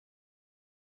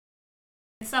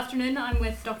This afternoon I'm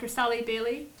with Dr. Sally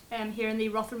Bailey here in the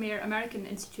Rothermere American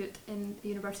Institute in the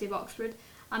University of Oxford,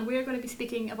 and we're going to be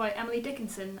speaking about Emily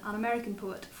Dickinson, an American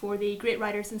poet, for the Great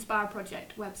Writers Inspire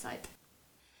Project website.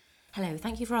 Hello,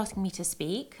 thank you for asking me to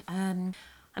speak. I'm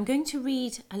going to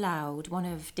read aloud one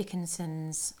of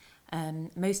Dickinson's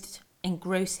most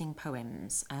engrossing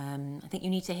poems. I think you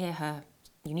need to hear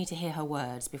her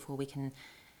words before we can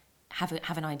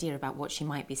have an idea about what she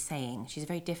might be saying. She's a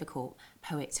very difficult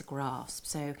poet to grasp.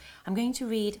 So I'm going to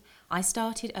read I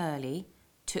Started Early,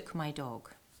 Took My Dog.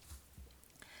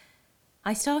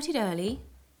 I started early,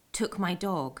 took my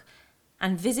dog,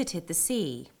 and visited the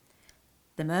sea.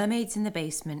 The mermaids in the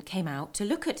basement came out to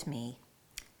look at me,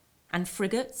 and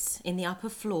frigates in the upper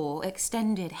floor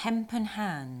extended hempen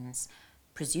hands,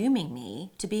 presuming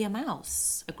me to be a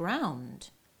mouse aground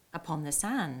upon the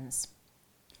sands.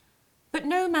 But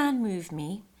no man moved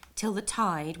me till the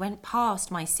tide went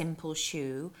past my simple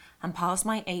shoe, and past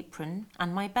my apron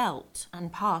and my belt,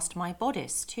 and past my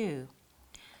bodice too,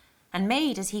 and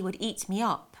made as he would eat me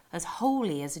up, as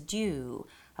wholly as dew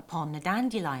upon a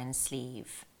dandelion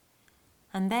sleeve.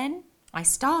 And then I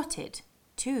started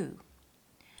too.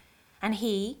 And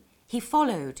he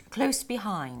followed close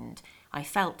behind. I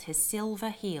felt his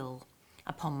silver heel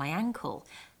upon my ankle.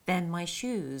 Then my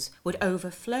shoes would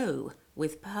overflow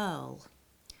with pearl.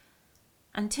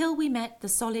 Until we met the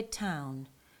solid town,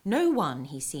 no one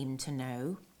he seemed to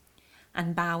know,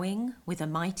 and bowing with a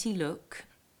mighty look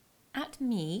at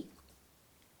me,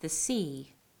 the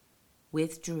sea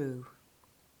withdrew.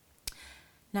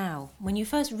 Now, when you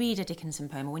first read a Dickinson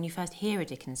poem, or when you first hear a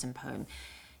Dickinson poem,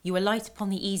 you are light upon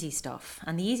the easy stuff.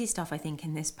 And the easy stuff, I think,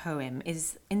 in this poem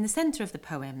is in the centre of the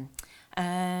poem.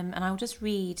 And I'll just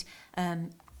read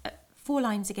 4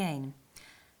 lines again.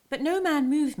 But no man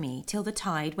moved me till the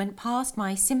tide went past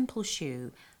my simple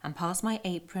shoe, and past my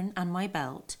apron and my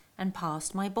belt, and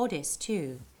past my bodice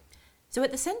too. So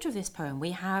at the centre of this poem,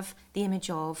 we have the image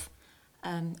of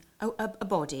a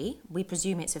body. We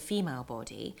presume it's a female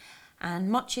body,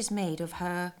 and much is made of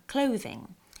her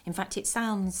clothing. In fact, it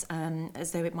sounds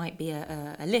as though it might be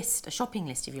a list, a shopping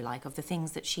list, if you like, of the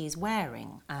things that she's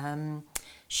wearing.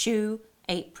 Shoe,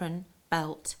 apron,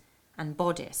 belt, and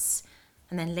bodice.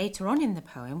 And then later on in the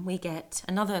poem, we get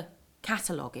another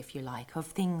catalogue, if you like, of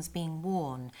things being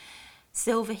worn.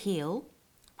 Silver heel,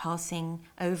 passing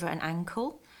over an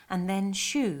ankle, and then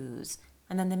shoes,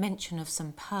 and then the mention of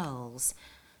some pearls.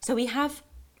 So we have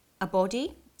a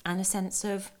body and a sense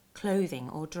of clothing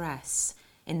or dress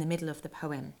in the middle of the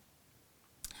poem.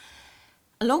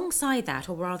 Alongside that,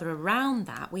 or rather around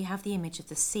that, we have the image of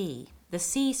the sea. The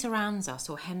sea surrounds us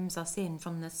or hems us in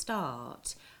from the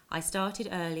start. I started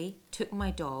early, took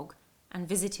my dog, and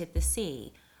visited the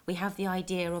sea. We have the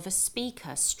idea of a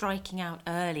speaker striking out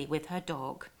early with her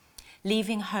dog,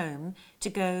 leaving home to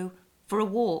go for a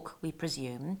walk, we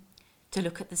presume, to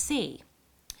look at the sea.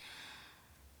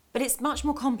 But it's much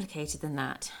more complicated than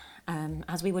that,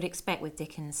 as we would expect with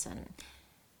Dickinson.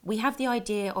 We have the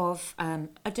idea of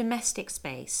a domestic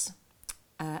space,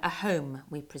 a home,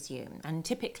 we presume, and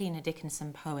typically in a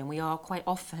Dickinson poem we are quite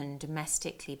often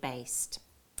domestically based.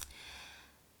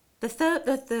 The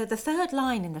third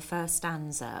line in the first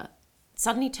stanza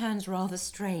suddenly turns rather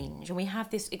strange, and we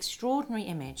have this extraordinary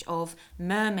image of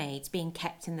mermaids being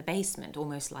kept in the basement,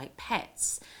 almost like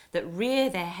pets, that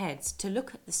rear their heads to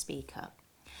look at the speaker.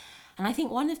 And I think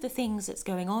one of the things that's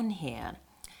going on here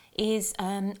is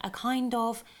a kind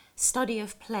of study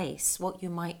of place, what you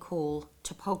might call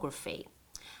topography.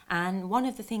 And one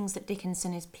of the things that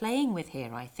Dickinson is playing with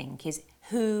here, I think, is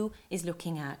who is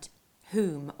looking at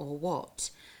whom or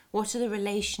what. What are the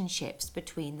relationships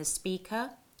between the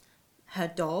speaker,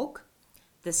 her dog,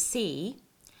 the sea,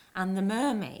 and the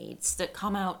mermaids that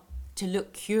come out to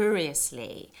look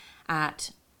curiously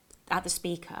at the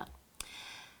speaker?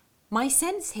 My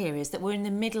sense here is that we're in the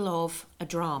middle of a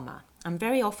drama. And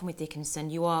very often with Dickinson,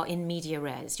 you are in media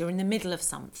res, you're in the middle of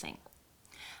something.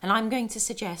 And I'm going to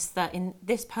suggest that in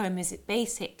this poem is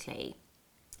basically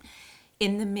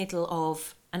in the middle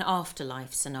of an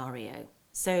afterlife scenario.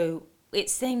 So it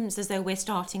seems as though we're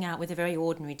starting out with a very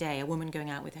ordinary day, a woman going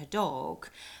out with her dog.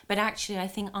 But actually, I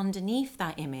think underneath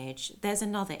that image, there's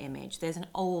another image. There's an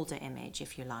older image,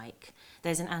 if you like.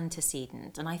 There's an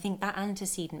antecedent. And I think that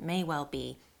antecedent may well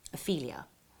be Ophelia.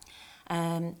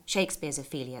 Shakespeare's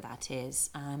Ophelia, that is.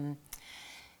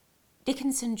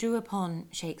 Dickinson drew upon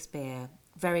Shakespeare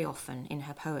very often in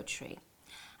her poetry.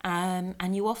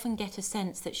 And you often get a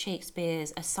sense that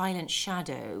Shakespeare's a silent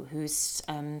shadow who's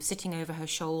sitting over her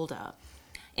shoulder.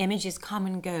 Images come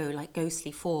and go like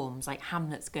ghostly forms, like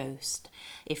Hamlet's ghost,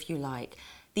 if you like.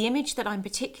 The image that I'm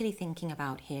particularly thinking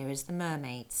about here is the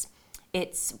mermaids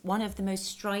It's one of the most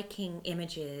striking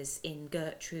images in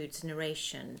Gertrude's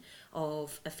narration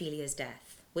of Ophelia's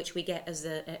death, which we get as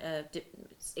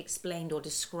explained or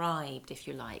described, if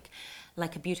you like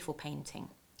a beautiful painting.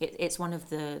 It's one of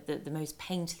the most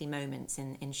painterly moments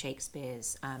in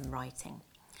Shakespeare's writing.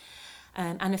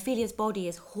 And Ophelia's body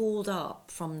is hauled up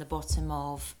from the bottom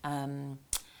of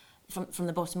from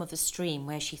the bottom of the stream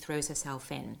where she throws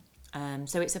herself in.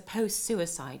 So it's a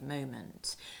post-suicide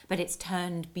moment, but it's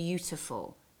turned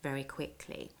beautiful very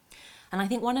quickly. And I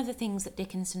think one of the things that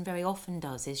Dickinson very often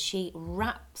does is she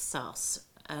wraps us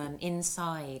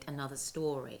inside another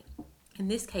story. In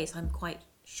this case, I'm quite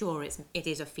sure it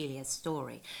is Ophelia's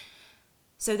story.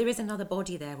 So there is another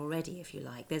body there already, if you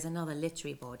like. There's another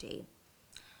literary body.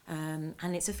 And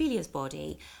it's Ophelia's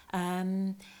body.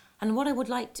 And what I would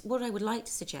like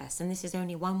to suggest, and this is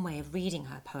only one way of reading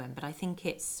her poem, but I think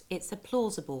it's a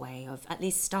plausible way of at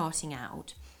least starting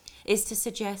out, is to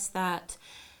suggest that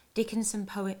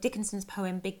Dickinson's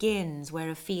poem begins where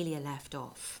Ophelia left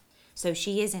off. So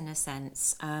she is, in a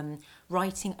sense,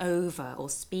 writing over or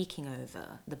speaking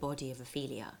over the body of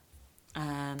Ophelia.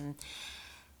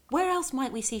 Where else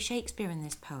might we see Shakespeare in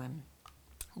this poem?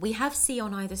 We have sea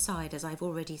on either side, as I've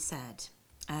already said.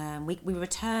 We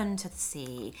return to the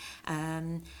sea.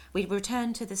 We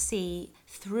return to the sea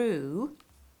through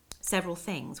several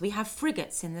things. We have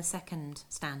frigates in the second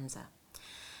stanza.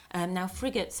 Now,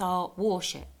 frigates are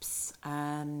warships,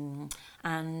 and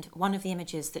one of the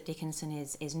images that Dickinson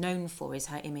is known for is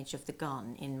her image of the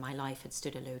gun, "In my life had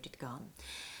stood a loaded gun."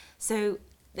 So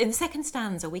in the second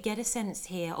stanza, we get a sense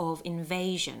here of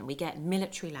invasion. We get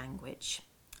military language.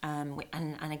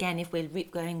 And again, if we're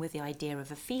going with the idea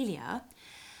of Ophelia,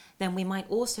 then we might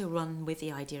also run with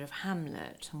the idea of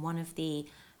Hamlet. And one of the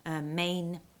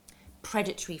main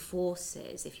predatory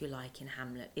forces, if you like, in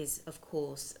Hamlet is, of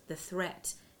course, the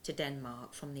threat to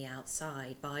Denmark from the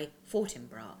outside by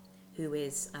Fortinbras, who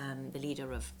is the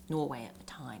leader of Norway at the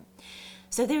time.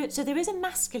 So there is a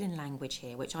masculine language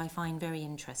here, which I find very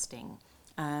interesting,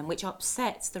 which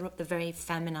upsets the very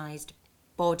feminized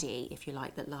body, if you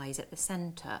like, that lies at the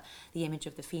centre, the image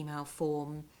of the female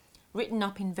form, written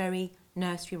up in very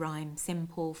nursery rhyme,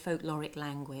 simple folkloric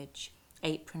language,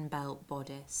 apron, belt,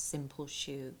 bodice, simple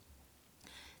shoe.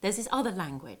 There's this other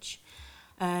language,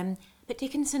 but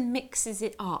Dickinson mixes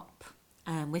it up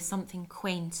with something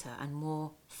quainter and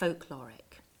more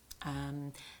folkloric.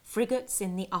 Frigates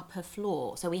in the upper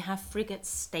floor, so we have frigates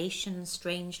stationed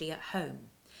strangely at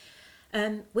home.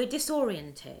 We're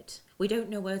disoriented. We don't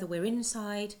know whether we're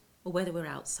inside or whether we're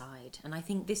outside. And I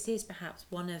think this is perhaps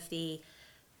one of the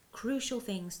crucial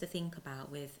things to think about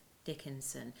with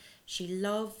Dickinson. She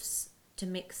loves to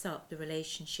mix up the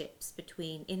relationships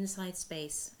between inside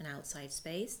space and outside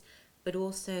space, but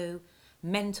also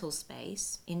mental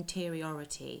space,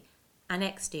 interiority, and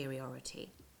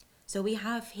exteriority. So we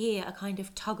have here a kind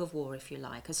of tug of war, if you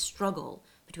like, a struggle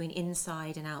between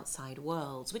inside and outside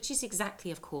worlds, which is exactly,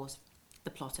 of course,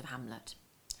 the plot of Hamlet.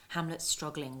 Hamlet's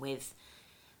struggling with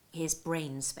his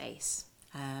brain space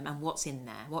and what's in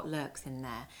there, what lurks in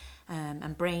there.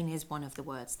 And brain is one of the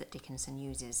words that Dickinson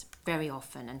uses very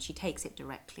often, and she takes it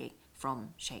directly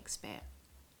from Shakespeare.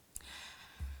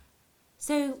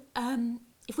 So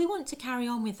if we want to carry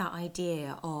on with that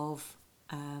idea of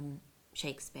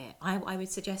Shakespeare, I would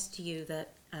suggest to you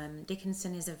that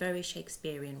Dickinson is a very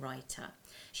Shakespearean writer.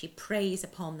 She preys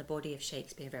upon the body of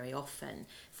Shakespeare very often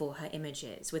for her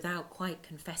images without quite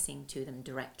confessing to them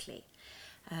directly.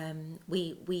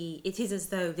 It is as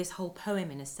though this whole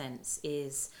poem, in a sense,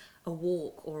 is a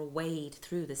walk or a wade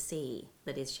through the sea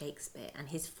that is Shakespeare, and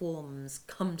his forms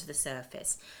come to the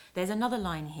surface. There's another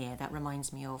line here that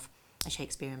reminds me of a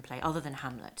Shakespearean play other than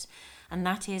Hamlet, and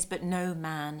that is, "But no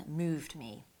man moved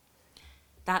me."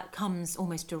 That comes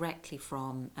almost directly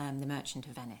from The Merchant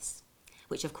of Venice,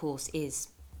 which of course is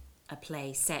a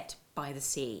play set by the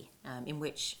sea, in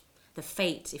which the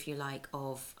fate, if you like,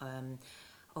 of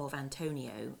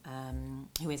Antonio,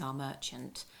 who is our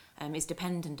merchant, is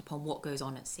dependent upon what goes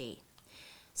on at sea.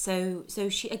 So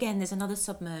she, again, there's another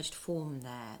submerged form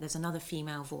there. There's another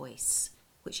female voice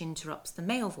which interrupts the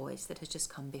male voice that has just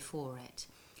come before it.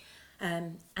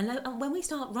 And when we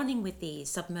start running with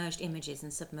these submerged images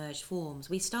and submerged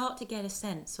forms, we start to get a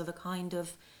sense of a kind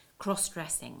of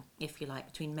cross-dressing, if you like,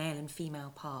 between male and female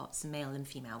parts, male and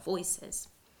female voices.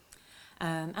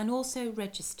 And also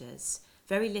registers,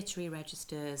 very literary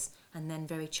registers, and then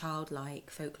very childlike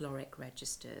folkloric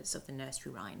registers of the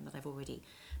nursery rhyme that I've already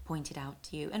pointed out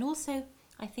to you. And also,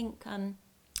 I think, an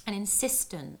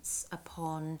insistence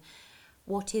upon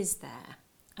what is there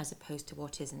as opposed to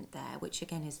what isn't there, which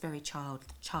again is very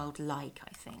childlike,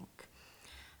 I think.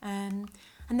 And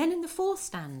And then in the fourth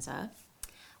stanza,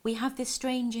 we have this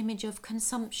strange image of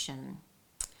consumption.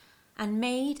 And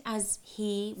made as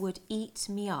he would eat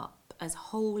me up, as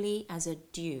wholly as a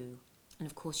dew. And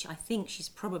of course, I think she's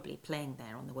probably playing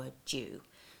there on the word dew.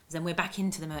 Then we're back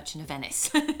into the Merchant of Venice.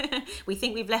 We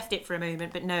think we've left it for a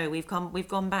moment, but no, we've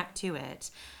gone back to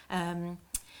it. One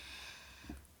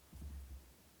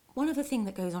other thing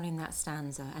that goes on in that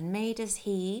stanza, and made as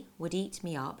he would eat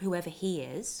me up, whoever he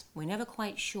is, we're never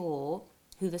quite sure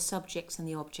who the subjects and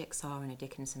the objects are in a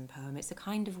Dickinson poem. It's a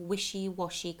kind of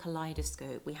wishy-washy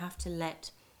kaleidoscope. We have to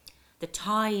let the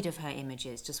tide of her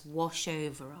images just wash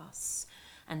over us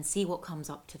and see what comes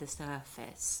up to the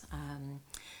surface.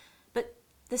 But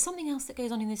there's something else that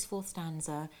goes on in this fourth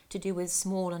stanza to do with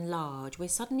small and large. We're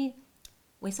suddenly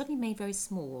made very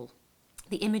small.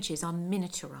 The images are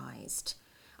miniaturized.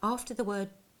 After the word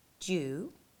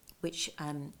dew, which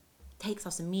takes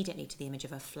us immediately to the image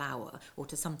of a flower or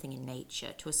to something in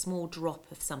nature, to a small drop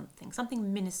of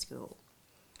something minuscule,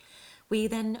 we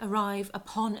then arrive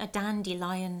upon a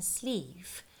dandelion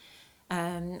sleeve.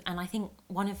 And I think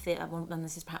and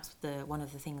this is perhaps one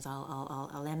of the things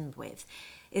I'll end with,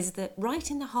 is that right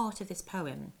in the heart of this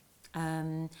poem,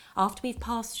 after we've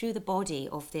passed through the body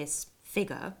of this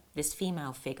figure, this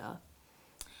female figure,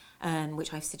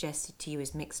 which I've suggested to you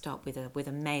is mixed up with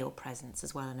a male presence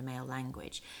as well in a male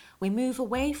language, we move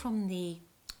away from the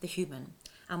human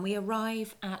and we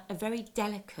arrive at a very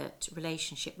delicate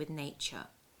relationship with nature,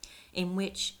 in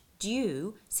which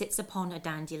dew sits upon a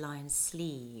dandelion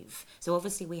sleeve. So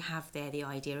obviously we have there the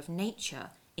idea of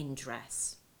nature in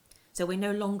dress. So we're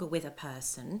no longer with a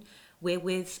person, we're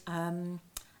with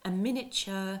a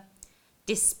miniature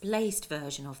displaced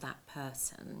version of that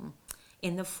person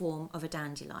in the form of a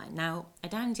dandelion. Now, a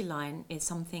dandelion is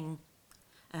something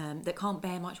that can't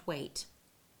bear much weight.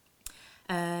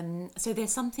 So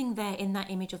there's something there in that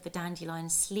image of the dandelion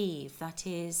sleeve that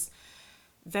is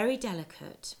very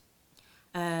delicate.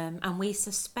 And we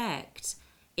suspect,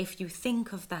 if you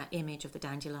think of that image of the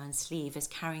dandelion sleeve as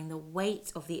carrying the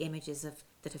weight of the images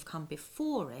that have come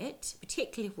before it,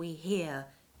 particularly if we hear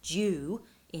dew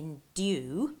in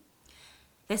dew,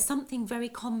 there's something very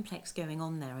complex going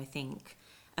on there, I think,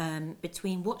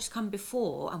 between what's come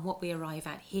before and what we arrive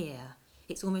at here.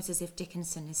 It's almost as if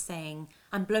Dickinson is saying,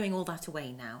 I'm blowing all that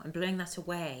away now. I'm blowing that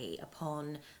away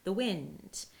upon the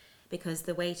wind, because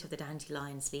the weight of the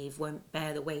dandelion sleeve won't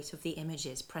bear the weight of the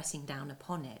images pressing down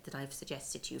upon it that I've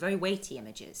suggested to you. Very weighty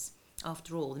images.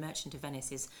 After all, The Merchant of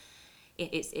Venice is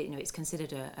it's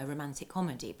considered a romantic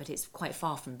comedy, but it's quite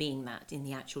far from being that in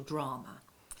the actual drama.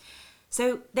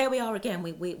 So there we are again.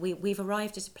 We've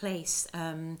arrived at a place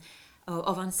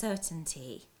of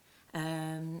uncertainty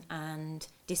and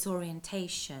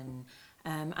disorientation,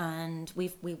 and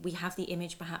we have the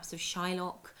image perhaps of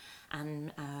Shylock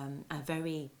and a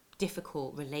very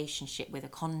difficult relationship with a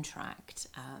contract,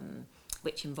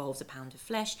 which involves a pound of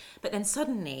flesh. But then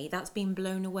suddenly that's been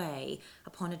blown away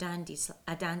upon a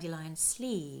dandelion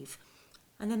sleeve,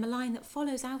 and then the line that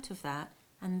follows out of that,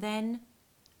 and then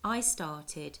I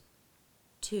started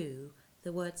to,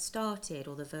 the word started,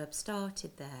 or the verb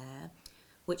started there,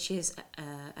 which is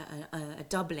a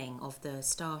doubling of the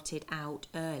started out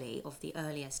early of the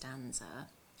earlier stanza,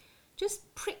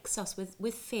 just pricks us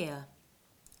with fear.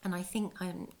 And I think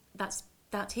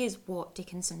that is what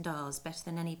Dickinson does better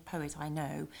than any poet I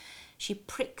know. She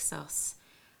pricks us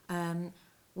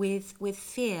with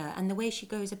fear, and the way she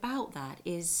goes about that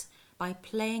is by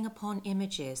playing upon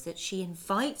images that she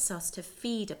invites us to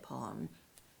feed upon,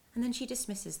 and then she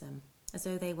dismisses them as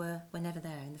though they were never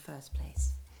there in the first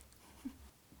place.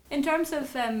 In terms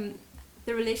of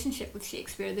the relationship with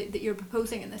Shakespeare that you're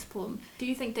proposing in this poem, do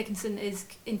you think Dickinson is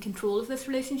in control of this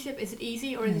relationship? Is it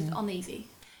easy or is it uneasy?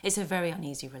 It's a very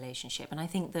uneasy relationship, and I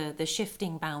think the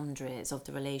shifting boundaries of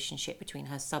the relationship between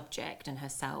her subject and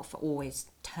herself are always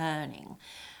turning.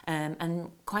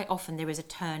 And quite often there is a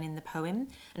turn in the poem,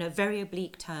 and a very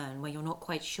oblique turn where you're not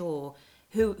quite sure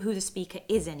who the speaker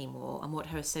is anymore and what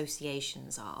her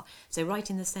associations are. So right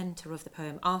in the centre of the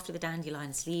poem, after the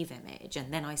dandelion sleeve image,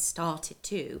 and then I started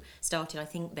I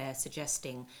think they're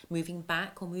suggesting moving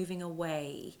back or moving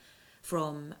away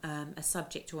from a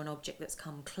subject or an object that's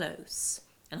come close.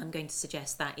 And I'm going to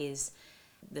suggest that is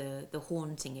the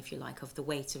haunting, if you like, of the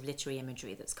weight of literary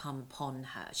imagery that's come upon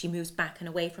her. She moves back and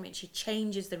away from it. She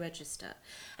changes the register,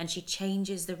 and she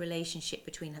changes the relationship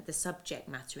between the subject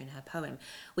matter in her poem.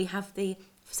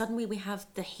 Suddenly we have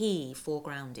the he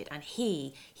foregrounded, and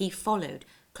he followed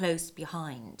close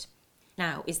behind.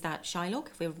 Now, is that Shylock,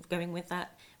 if we're going with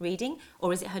that reading,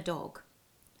 or is it her dog,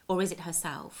 or is it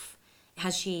herself?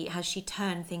 Has she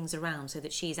turned things around so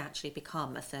that she's actually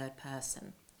become a third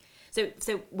person?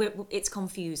 It's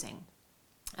confusing.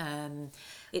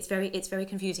 It's very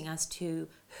confusing as to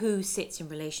who sits in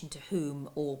relation to whom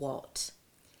or what.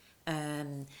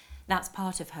 That's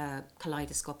part of her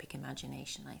kaleidoscopic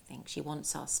imagination, I think. She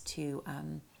wants us to...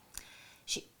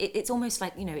 it's almost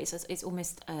like, it's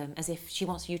almost as if she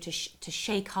wants you to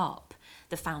shake up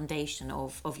the foundation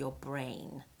of your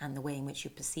brain and the way in which you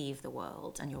perceive the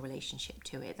world and your relationship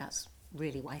to it. That's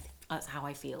really that's how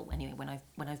I feel, anyway,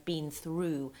 when I've been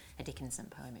through a Dickinson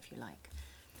poem, if you like.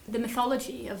 The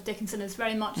mythology of Dickinson is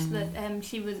very much that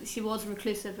she was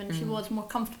reclusive and she was more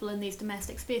comfortable in these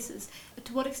domestic spaces.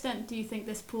 To what extent do you think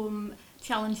this poem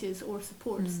challenges or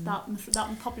supports that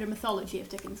popular mythology of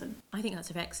Dickinson? I think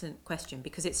that's an excellent question,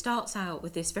 because it starts out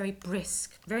with this very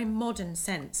brisk, very modern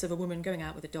sense of a woman going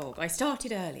out with a dog. I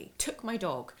started early, took my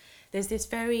dog. There's this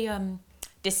very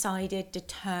decided,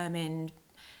 determined,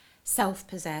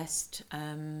 self-possessed,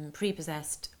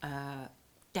 prepossessed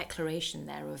declaration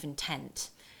there of intent.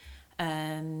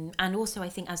 And also, I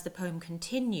think, as the poem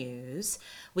continues,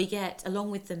 we get,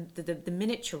 along with the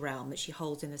miniature realm that she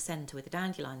holds in the centre with the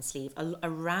dandelion sleeve,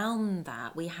 around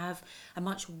that we have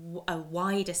a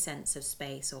wider sense of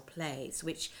space or place,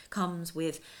 which comes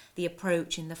with the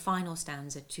approach in the final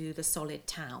stanza to the solid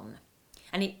town.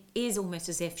 And it is almost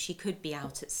as if she could be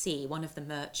out at sea, one of the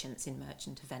merchants in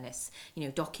Merchant of Venice,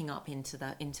 docking up into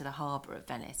the harbour of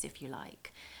Venice, if you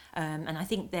like. And I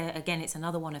think there, again, it's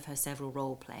another one of her several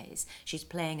role plays. She's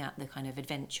playing at the kind of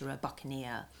adventurer,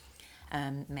 buccaneer,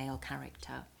 male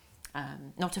character,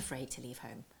 not afraid to leave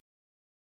home.